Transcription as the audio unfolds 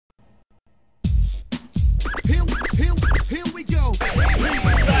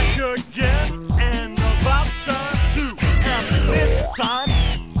again, and about time too. And this time,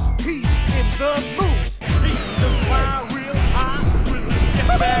 he's in the mood. He's the fire real high with his tip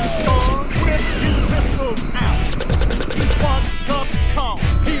back on, with his pistols out. He's one tough call.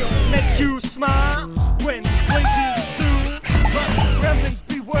 He'll make you smile when he plays his tune. But gremlins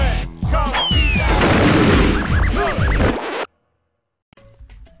beware, 'cause he's out.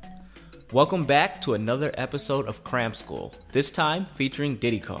 Welcome back to another episode of Cram School, this time featuring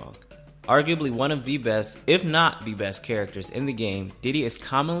Diddy Kong. Arguably one of the best, if not the best characters in the game, Diddy is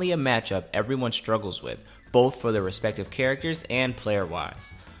commonly a matchup everyone struggles with, both for their respective characters and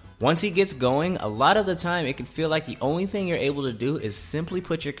player-wise. Once he gets going, a lot of the time it can feel like the only thing you're able to do is simply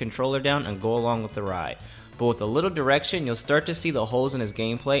put your controller down and go along with the ride. But with a little direction, you'll start to see the holes in his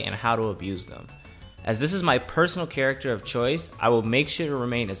gameplay and how to abuse them. As this is my personal character of choice, I will make sure to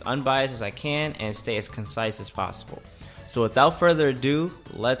remain as unbiased as I can and stay as concise as possible. So without further ado,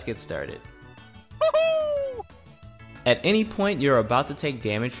 let's get started. At any point you're about to take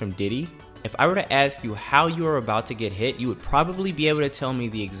damage from Diddy, if I were to ask you how you are about to get hit, you would probably be able to tell me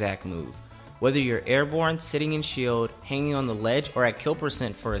the exact move. Whether you're airborne, sitting in shield, hanging on the ledge, or at kill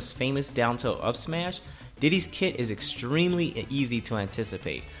percent for his famous down tilt up smash, Diddy's kit is extremely easy to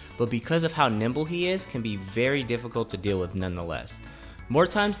anticipate, but because of how nimble he is, can be very difficult to deal with nonetheless. More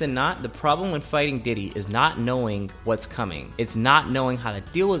times than not, the problem when fighting Diddy is not knowing what's coming. It's not knowing how to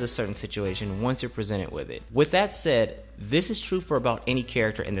deal with a certain situation once you're presented with it. With that said, this is true for about any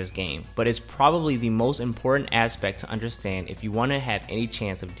character in this game, but it's probably the most important aspect to understand if you want to have any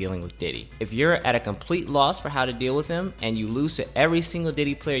chance of dealing with Diddy. If you're at a complete loss for how to deal with him, and you lose to every single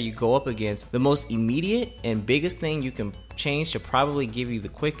Diddy player you go up against, the most immediate and biggest thing you can change to probably give you the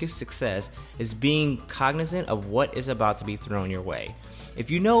quickest success is being cognizant of what is about to be thrown your way.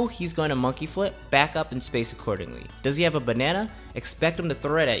 If you know he's going to monkey flip, back up and space accordingly. Does he have a banana? Expect him to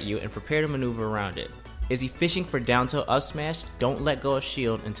throw it at you and prepare to maneuver around it. Is he fishing for down tilt up smash? Don't let go of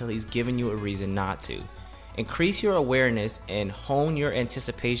shield until he's given you a reason not to. Increase your awareness and hone your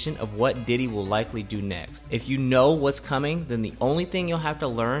anticipation of what Diddy will likely do next. If you know what's coming, then the only thing you'll have to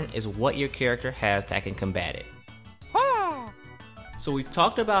learn is what your character has that can combat it. So we've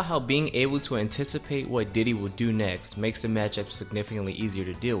talked about how being able to anticipate what Diddy will do next makes the matchup significantly easier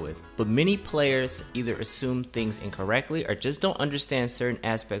to deal with, but many players either assume things incorrectly or just don't understand certain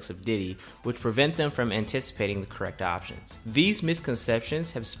aspects of Diddy, which prevent them from anticipating the correct options. These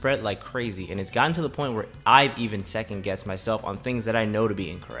misconceptions have spread like crazy, and it's gotten to the point where I've even second guessed myself on things that I know to be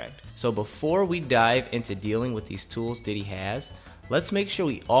incorrect. So before we dive into dealing with these tools Diddy has, let's make sure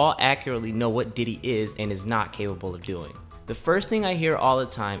we all accurately know what Diddy is and is not capable of doing. The first thing I hear all the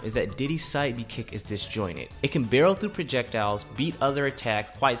time is that Diddy's side B kick is disjointed. It can barrel through projectiles, beat other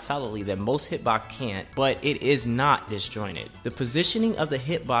attacks quite solidly that most hitbox can't, but it is not disjointed. The positioning of the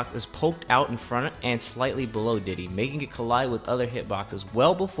hitbox is poked out in front and slightly below Diddy, making it collide with other hitboxes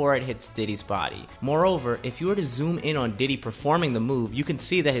well before it hits Diddy's body. Moreover, if you were to zoom in on Diddy performing the move, you can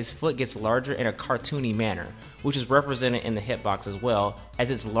see that his foot gets larger in a cartoony manner, which is represented in the hitbox as well,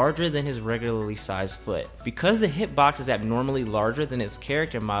 as it's larger than his regularly sized foot. Because the hitbox is abnormally larger than its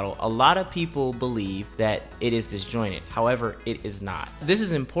character model, a lot of people believe that it is disjointed. However, it is not. This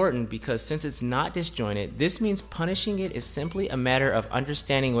is important because since it's not disjointed, this means punishing it is simply a matter of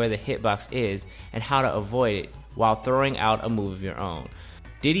understanding where the hitbox is and how to avoid it while throwing out a move of your own.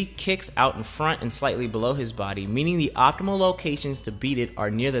 Diddy kicks out in front and slightly below his body, meaning the optimal locations to beat it are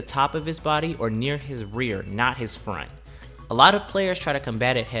near the top of his body or near his rear, not his front. A lot of players try to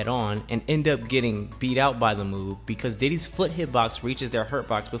combat it head on and end up getting beat out by the move because Diddy's foot hitbox reaches their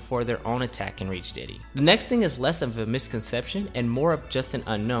hurtbox before their own attack can reach Diddy. The next thing is less of a misconception and more of just an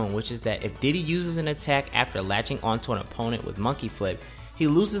unknown, which is that if Diddy uses an attack after latching onto an opponent with monkey flip, he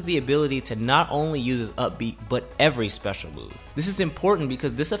loses the ability to not only use his upbeat, but every special move. This is important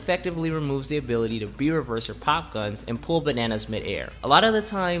because this effectively removes the ability to B-reverse or pop guns and pull bananas mid-air. A lot of the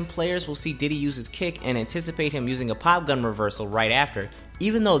time, players will see Diddy use his kick and anticipate him using a pop gun reversal right after,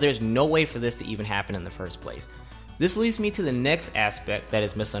 even though there's no way for this to even happen in the first place. This leads me to the next aspect that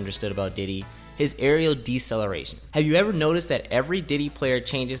is misunderstood about Diddy, his aerial deceleration. Have you ever noticed that every Diddy player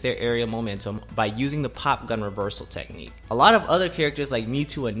changes their aerial momentum by using the pop gun reversal technique? A lot of other characters like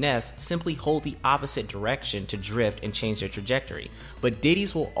Mewtwo and Ness simply hold the opposite direction to drift and change their trajectory, but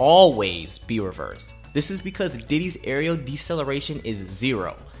Diddy's will always be reversed. This is because Diddy's aerial deceleration is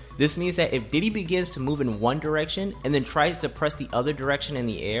 0. This means that if Diddy begins to move in one direction and then tries to press the other direction in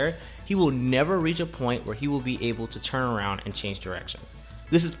the air, he will never reach a point where he will be able to turn around and change directions.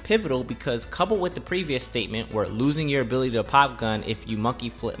 This is pivotal because coupled with the previous statement where losing your ability to pop gun if you monkey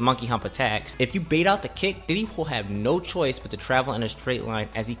hump attack, if you bait out the kick, Diddy will have no choice but to travel in a straight line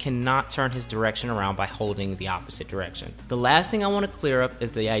as he cannot turn his direction around by holding the opposite direction. The last thing I want to clear up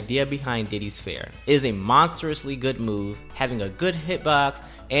is the idea behind Diddy's fair. It is a monstrously good move, having a good hitbox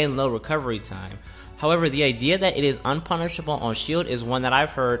and low recovery time. However, the idea that it is unpunishable on shield is one that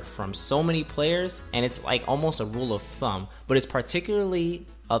I've heard from so many players, and it's like almost a rule of thumb, but it's particularly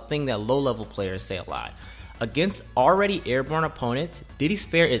a thing that low-level players say a lot. Against already airborne opponents, Diddy's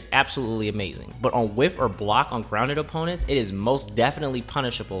fair is absolutely amazing, but on whiff or block on grounded opponents, it is most definitely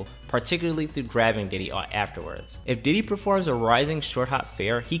punishable, particularly through grabbing Diddy afterwards. If Diddy performs a rising short hop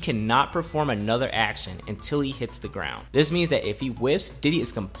fair, he cannot perform another action until he hits the ground. This means that if he whiffs, Diddy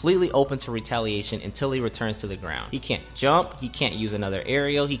is completely open to retaliation until he returns to the ground. He can't jump, he can't use another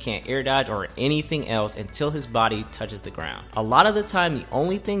aerial, he can't air dodge or anything else until his body touches the ground. A lot of the time, the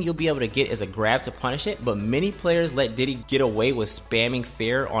only thing you'll be able to get is a grab to punish it, but many players let Diddy get away with spamming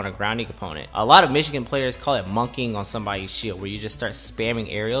fair on a grounding opponent. A lot of Michigan players call it monkeying on somebody's shield, where you just start spamming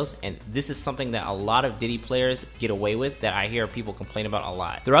aerials, and this is something that a lot of Diddy players get away with that I hear people complain about a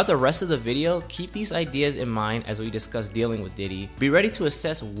lot. Throughout the rest of the video, keep these ideas in mind as we discuss dealing with Diddy. Be ready to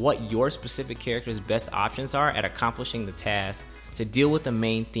assess what your specific character's best options are at accomplishing the task to deal with the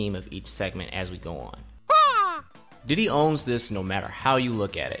main theme of each segment as we go on. Diddy owns this no matter how you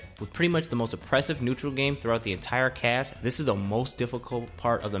look at it. With pretty much the most oppressive neutral game throughout the entire cast, this is the most difficult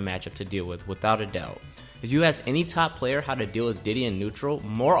part of the matchup to deal with, without a doubt. If you ask any top player how to deal with Diddy in neutral,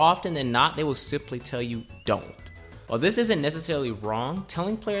 more often than not, they will simply tell you don't. While this isn't necessarily wrong,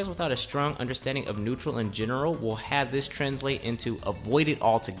 telling players without a strong understanding of neutral in general will have this translate into avoid it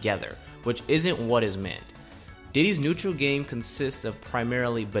altogether, which isn't what is meant. Diddy's neutral game consists of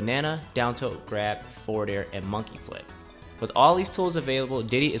primarily banana, down tilt grab, forward air, and monkey flip. With all these tools available,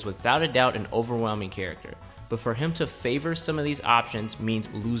 Diddy is without a doubt an overwhelming character, but for him to favor some of these options means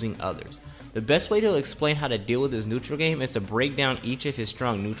losing others. The best way to explain how to deal with his neutral game is to break down each of his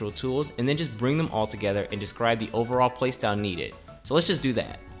strong neutral tools and then just bring them all together and describe the overall playstyle needed. So let's just do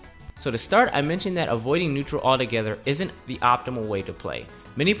that. So to start, I mentioned that avoiding neutral altogether isn't the optimal way to play.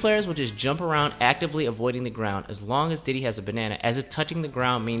 Many players will just jump around actively avoiding the ground as long as Diddy has a banana, as if touching the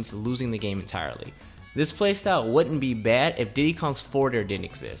ground means losing the game entirely. This playstyle wouldn't be bad if Diddy Kong's forward air didn't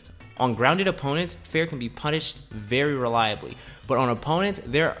exist. On grounded opponents, fair can be punished very reliably, but on opponents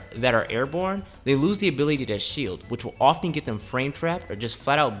that are airborne, they lose the ability to shield, which will often get them frame trapped or just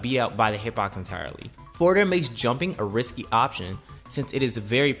flat out beat out by the hitbox entirely. Forward air makes jumping a risky option since it is a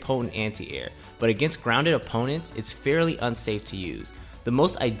very potent anti-air, but against grounded opponents, it's fairly unsafe to use. The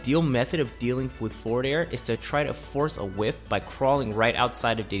most ideal method of dealing with forward air is to try to force a whiff by crawling right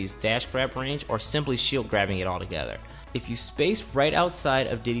outside of Diddy's dash grab range or simply shield grabbing it altogether. If you space right outside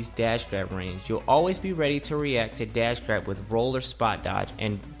of Diddy's dash grab range, you'll always be ready to react to dash grab with roll or spot dodge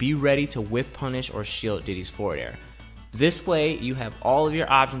and be ready to whiff punish or shield Diddy's forward air. This way, you have all of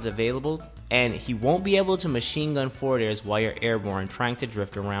your options available and he won't be able to machine gun forward airs while you're airborne trying to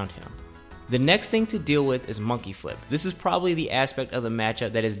drift around him. The next thing to deal with is monkey flip. This is probably the aspect of the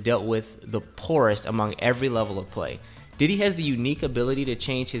matchup that is dealt with the poorest among every level of play. Diddy has the unique ability to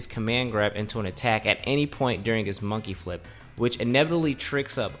change his command grab into an attack at any point during his monkey flip, which inevitably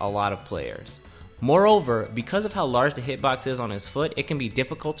tricks up a lot of players. Moreover, because of how large the hitbox is on his foot, it can be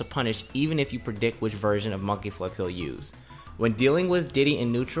difficult to punish even if you predict which version of monkey flip he'll use. When dealing with Diddy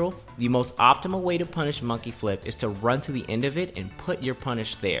in neutral, the most optimal way to punish monkey flip is to run to the end of it and put your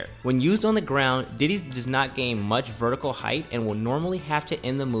punish there. When used on the ground, Diddy does not gain much vertical height and will normally have to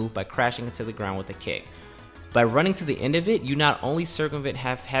end the move by crashing into the ground with a kick. By running to the end of it, you not only circumvent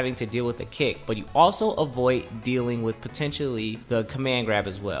having to deal with the kick, but you also avoid dealing with potentially the command grab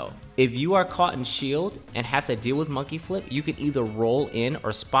as well. If you are caught in shield and have to deal with monkey flip, you can either roll in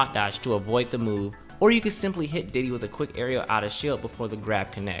or spot dodge to avoid the move, or you can simply hit Diddy with a quick aerial out of shield before the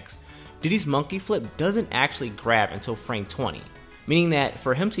grab connects. Diddy's monkey flip doesn't actually grab until frame 20, meaning that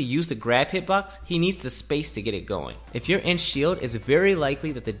for him to use the grab hitbox, he needs the space to get it going. If you're in shield, it's very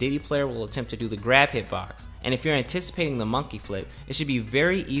likely that the Diddy player will attempt to do the grab hitbox, and if you're anticipating the monkey flip, it should be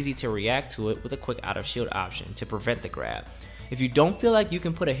very easy to react to it with a quick out of shield option to prevent the grab. If you don't feel like you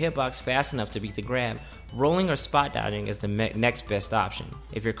can put a hitbox fast enough to beat the grab, rolling or spot dodging is the next best option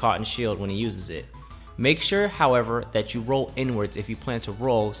if you're caught in shield when he uses it. Make sure, however, that you roll inwards if you plan to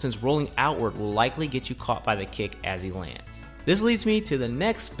roll, since rolling outward will likely get you caught by the kick as he lands. This leads me to the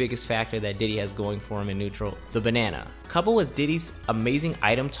next biggest factor that Diddy has going for him in neutral, the banana. Coupled with Diddy's amazing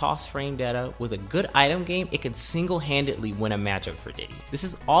item toss frame data, with a good item game, it can single-handedly win a matchup for Diddy. This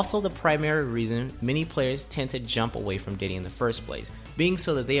is also the primary reason many players tend to jump away from Diddy in the first place, being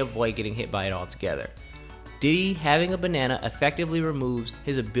so that they avoid getting hit by it altogether. Diddy having a banana effectively removes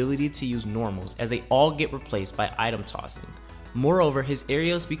his ability to use normals, as they all get replaced by item tossing. Moreover, his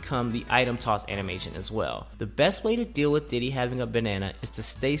aerials become the item toss animation as well. The best way to deal with Diddy having a banana is to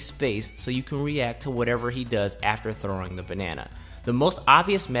stay spaced so you can react to whatever he does after throwing the banana. The most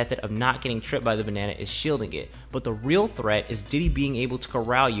obvious method of not getting tripped by the banana is shielding it, but the real threat is Diddy being able to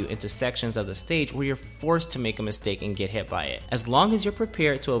corral you into sections of the stage where you're forced to make a mistake and get hit by it. As long as you're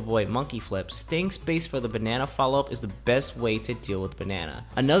prepared to avoid monkey flips, staying spaced for the banana follow-up is the best way to deal with banana.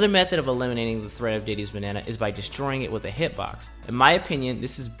 Another method of eliminating the threat of Diddy's banana is by destroying it with a hitbox. In my opinion,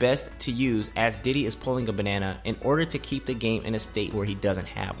 this is best to use as Diddy is pulling a banana in order to keep the game in a state where he doesn't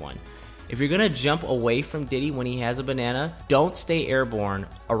have one. If you're gonna jump away from Diddy when he has a banana, don't stay airborne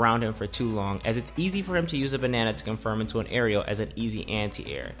around him for too long, as it's easy for him to use a banana to confirm into an aerial as an easy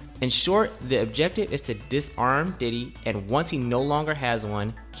anti-air. In short, the objective is to disarm Diddy, and once he no longer has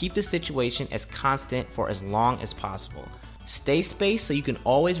one, keep the situation as constant for as long as possible. Stay spaced so you can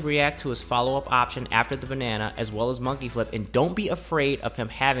always react to his follow-up option after the banana as well as monkey flip, and don't be afraid of him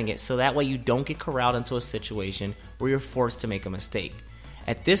having it so that way you don't get corralled into a situation where you're forced to make a mistake.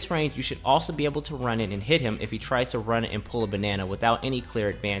 At this range, you should also be able to run it and hit him if he tries to run it and pull a banana without any clear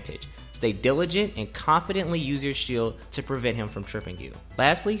advantage. Stay diligent and confidently use your shield to prevent him from tripping you.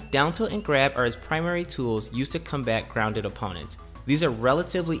 Lastly, down tilt and grab are his primary tools used to combat grounded opponents. These are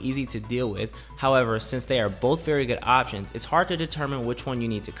relatively easy to deal with, however, since they are both very good options, it's hard to determine which one you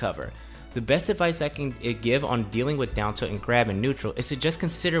need to cover. The best advice I can give on dealing with down tilt and grab in neutral is to just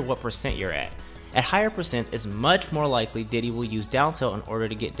consider what percent you're at. At higher percents, it's much more likely Diddy will use down tilt in order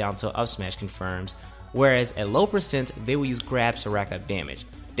to get down tilt up smash confirms, whereas at low percents, they will use grabs to rack up damage.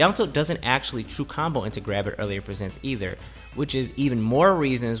 Down tilt doesn't actually true combo into grab at earlier percents either, which is even more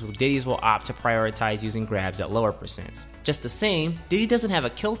reasons Diddy's will opt to prioritize using grabs at lower percents. Just the same, Diddy doesn't have a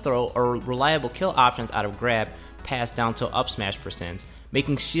kill throw or reliable kill options out of grab past down tilt up smash percents,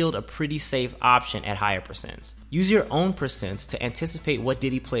 making shield a pretty safe option at higher percents. Use your own percents to anticipate what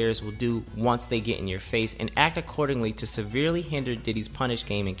Diddy players will do once they get in your face and act accordingly to severely hinder Diddy's punish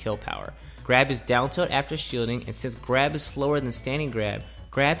game and kill power. Grab is down tilt after shielding, and since grab is slower than standing grab,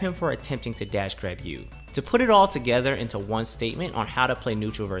 grab him for attempting to dash grab you. To put it all together into one statement on how to play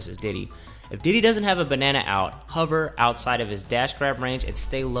neutral versus Diddy, if Diddy doesn't have a banana out, hover outside of his dash grab range and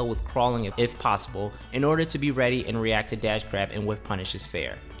stay low with crawling if possible in order to be ready and react to dash grab and whiff punish is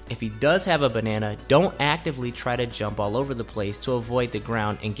fair. If he does have a banana, don't actively try to jump all over the place to avoid the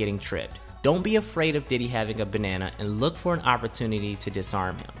ground and getting tripped. Don't be afraid of Diddy having a banana and look for an opportunity to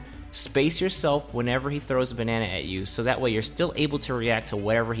disarm him. Space yourself whenever he throws a banana at you so that way you're still able to react to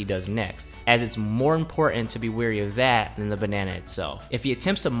whatever he does next, as it's more important to be wary of that than the banana itself. If he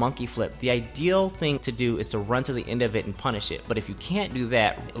attempts a monkey flip, the ideal thing to do is to run to the end of it and punish it, but if you can't do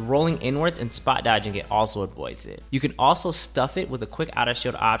that, rolling inwards and spot dodging it also avoids it. You can also stuff it with a quick out of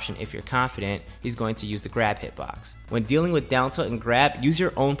shield option if you're confident he's going to use the grab hitbox. When dealing with down tilt and grab, use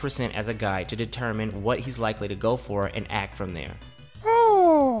your own percent as a guide to determine what he's likely to go for and act from there.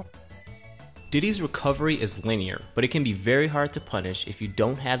 Diddy's recovery is linear, but it can be very hard to punish if you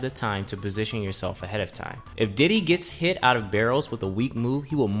don't have the time to position yourself ahead of time. If Diddy gets hit out of barrels with a weak move,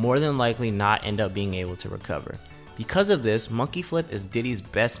 he will more than likely not end up being able to recover. Because of this, monkey flip is Diddy's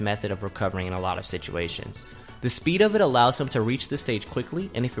best method of recovering in a lot of situations. The speed of it allows him to reach the stage quickly,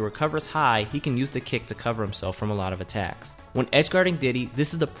 and if he recovers high, he can use the kick to cover himself from a lot of attacks. When edgeguarding Diddy,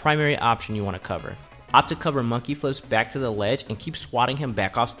 this is the primary option you want to cover. Opt to cover monkey flips back to the ledge and keep swatting him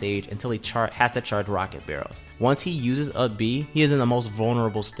back off stage until he has to charge rocket barrels. Once he uses up B, he is in the most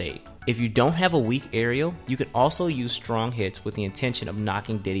vulnerable state. If you don't have a weak aerial, you can also use strong hits with the intention of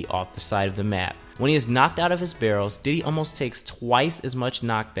knocking Diddy off the side of the map. When he is knocked out of his barrels, Diddy almost takes twice as much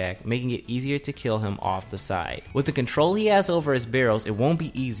knockback, making it easier to kill him off the side. With the control he has over his barrels, it won't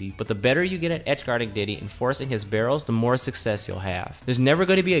be easy, but the better you get at edgeguarding Diddy and forcing his barrels, the more success you'll have. There's never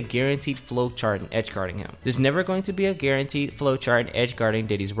going to be a guaranteed flowchart in edgeguarding him. There's never going to be a guaranteed flowchart in edgeguarding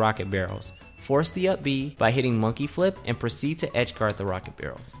Diddy's rocket barrels. Force the up B by hitting monkey flip and proceed to edgeguard the rocket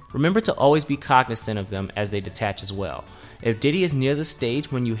barrels. Remember to always be cognizant of them as they detach as well. If Diddy is near the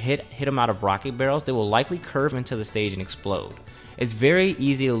stage when you hit him out of rocket barrels, they will likely curve into the stage and explode. It's very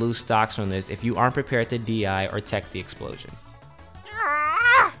easy to lose stocks from this if you aren't prepared to DI or tech the explosion.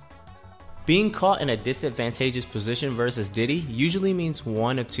 Being caught in a disadvantageous position versus Diddy usually means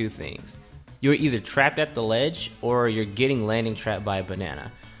one of two things. You're either trapped at the ledge or you're getting landing trapped by a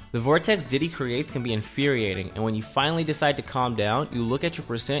banana. The vortex Diddy creates can be infuriating, and when you finally decide to calm down, you look at your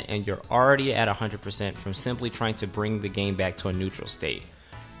percent and you're already at 100% from simply trying to bring the game back to a neutral state.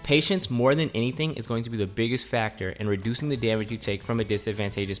 Patience more than anything is going to be the biggest factor in reducing the damage you take from a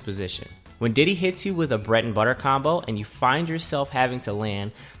disadvantageous position. When Diddy hits you with a bread and butter combo and you find yourself having to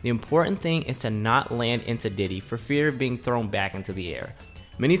land, the important thing is to not land into Diddy for fear of being thrown back into the air.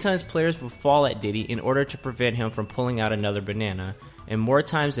 Many times players will fall at Diddy in order to prevent him from pulling out another banana, and more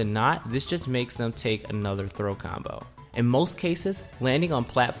times than not, this just makes them take another throw combo. In most cases, landing on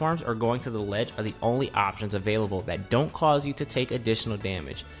platforms or going to the ledge are the only options available that don't cause you to take additional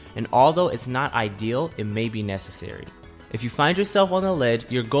damage, and although it's not ideal, it may be necessary. If you find yourself on the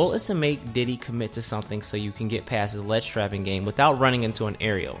ledge, your goal is to make Diddy commit to something so you can get past his ledge trapping game without running into an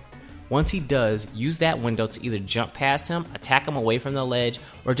aerial. Once he does, use that window to either jump past him, attack him away from the ledge,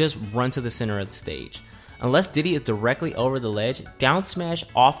 or just run to the center of the stage. Unless Diddy is directly over the ledge, down smash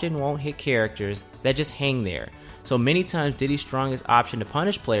often won't hit characters that just hang there. So many times Diddy's strongest option to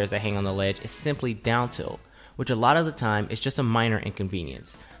punish players that hang on the ledge is simply down tilt, which a lot of the time is just a minor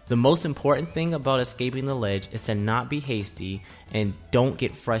inconvenience. The most important thing about escaping the ledge is to not be hasty and don't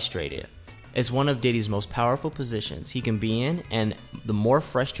get frustrated. It's one of Diddy's most powerful positions he can be in, and the more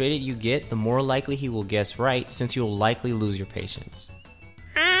frustrated you get, the more likely he will guess right, since you'll likely lose your patience.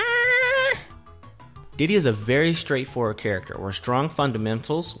 Diddy is a very straightforward character where strong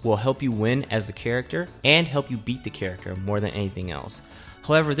fundamentals will help you win as the character and help you beat the character more than anything else.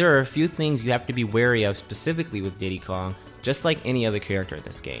 However, there are a few things you have to be wary of specifically with Diddy Kong, just like any other character in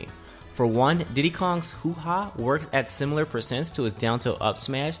this game. For one, Diddy Kong's hoo-ha works at similar percents to his down tilt up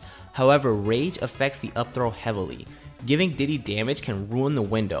smash, however rage affects the up throw heavily. Giving Diddy damage can ruin the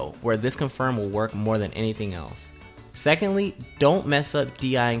window, where this confirm will work more than anything else. Secondly, don't mess up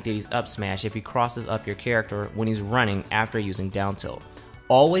DIing Diddy's up smash if he crosses up your character when he's running after using down tilt.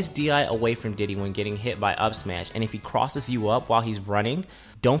 Always DI away from Diddy when getting hit by up smash, and if he crosses you up while he's running,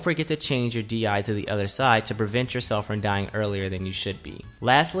 don't forget to change your DI to the other side to prevent yourself from dying earlier than you should be.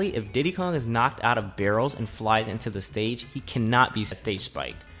 Lastly, if Diddy Kong is knocked out of barrels and flies into the stage, he cannot be stage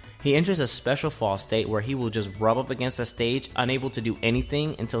spiked. He enters a special fall state where he will just rub up against the stage, unable to do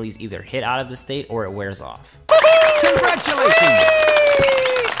anything until he's either hit out of the state or it wears off. Congratulations!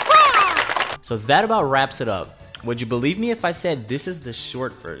 So that about wraps it up. Would you believe me if I said this is the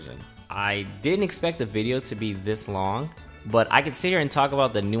short version? I didn't expect the video to be this long, but I could sit here and talk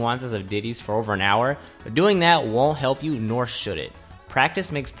about the nuances of Diddy's for over an hour, but doing that won't help you, nor should it.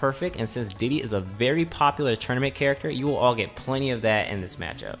 Practice makes perfect, and since Diddy is a very popular tournament character, you will all get plenty of that in this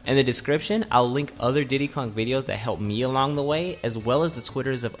matchup. In the description, I'll link other Diddy Kong videos that helped me along the way, as well as the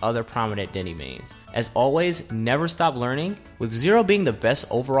Twitters of other prominent Diddy mains. As always, never stop learning. With Zero being the best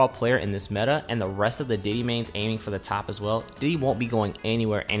overall player in this meta, and the rest of the Diddy mains aiming for the top as well, Diddy won't be going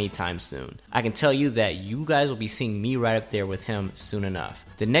anywhere anytime soon. I can tell you that you guys will be seeing me right up there with him soon enough.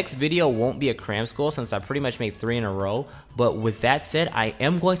 The next video won't be a cram school since I pretty much made 3 in a row, but with that said, I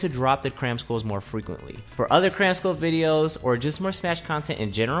am going to drop the cram schools more frequently. For other cram school videos or just more Smash content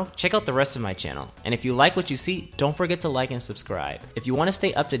in general, check out the rest of my channel. And if you like what you see, don't forget to like and subscribe. If you want to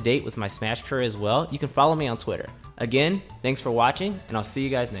stay up to date with my Smash career as well, you can follow me on Twitter. Again, thanks for watching, and I'll see you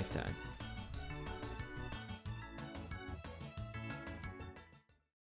guys next time.